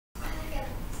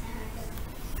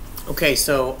Okay,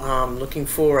 so looking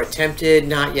for attempted,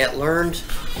 not yet learned.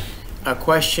 A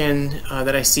question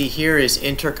that I see here is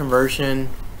interconversion.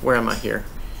 Where am I here?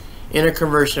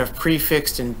 Interconversion of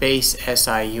prefixed and base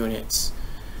SI units.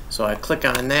 So I click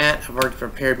on that. I've already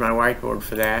prepared my whiteboard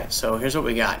for that. So here's what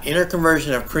we got.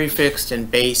 Interconversion of prefixed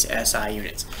and base SI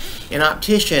units. An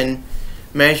optician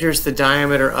measures the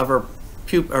diameter of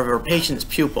her patient's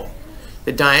pupil.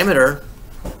 The diameter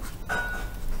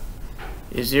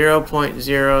is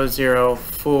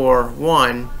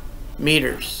 0.0041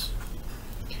 meters.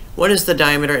 What is the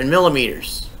diameter in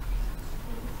millimeters?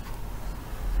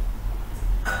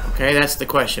 Okay, that's the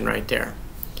question right there.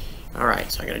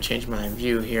 Alright, so I gotta change my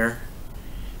view here.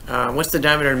 What's the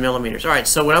diameter in millimeters? Alright,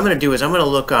 so what I'm going to do is I'm going to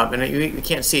look up, and you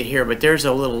can't see it here, but there's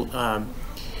a little,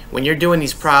 when you're doing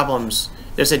these problems,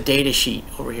 there's a data sheet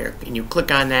over here, and you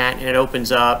click on that and it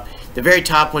opens up. The very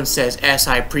top one says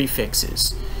SI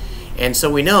prefixes. And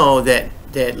so we know that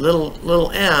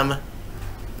little m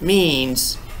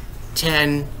means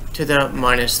 10 to the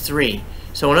minus 3.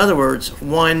 So in other words,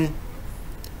 1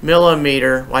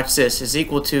 millimeter, watch this, is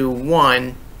equal to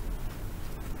 1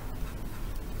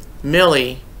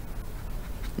 millimeter.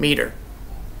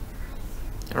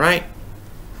 Alright?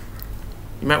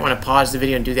 You might want to pause the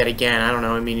video and do that again. I don't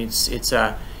know. I mean, it's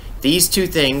these two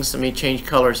things. Let me change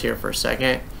colors here for a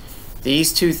second.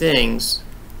 These two things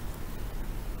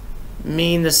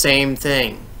mean the same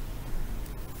thing.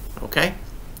 Okay?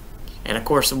 And of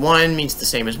course 1 means the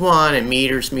same as 1, and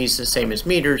meters means the same as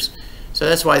meters. So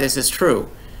that's why this is true.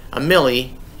 A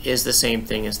milli is the same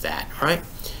thing as that. Alright?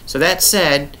 So that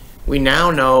said, we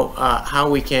now know how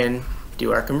we can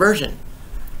do our conversion.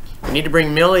 We need to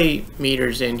bring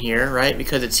millimeters in here, right?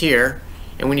 Because it's here.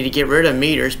 And we need to get rid of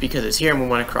meters because it's here and we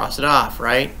want to cross it off,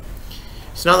 right?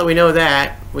 So now that we know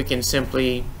that, we can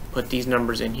simply put these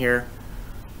numbers in here.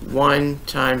 1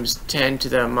 times 10 to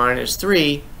the minus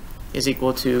 3 is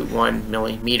equal to 1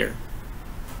 millimeter.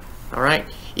 Alright?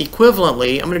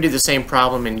 Equivalently, I'm going to do the same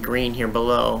problem in green here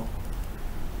below.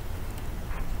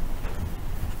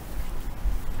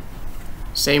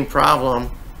 Same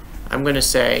problem. I'm going to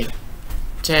say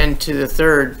 10 to the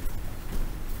third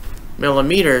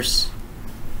millimeters.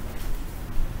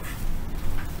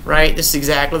 Right? This is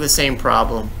exactly the same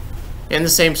problem and the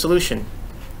same solution.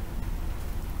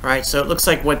 Alright, so it looks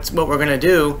like what we're going to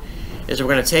do is we're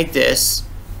going to take this,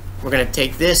 I'm going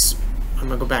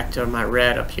to go back to my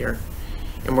red up here,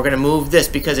 and we're going to move this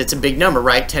because it's a big number,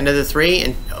 right? 10 to the 3,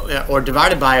 and or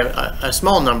divided by a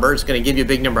small number, it's going to give you a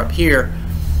big number up here.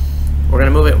 We're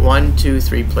going to move it 1, 2,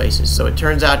 3 places. So it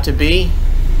turns out to be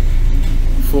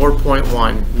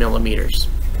 4.1 millimeters.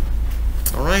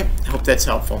 Alright, I hope that's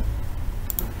helpful.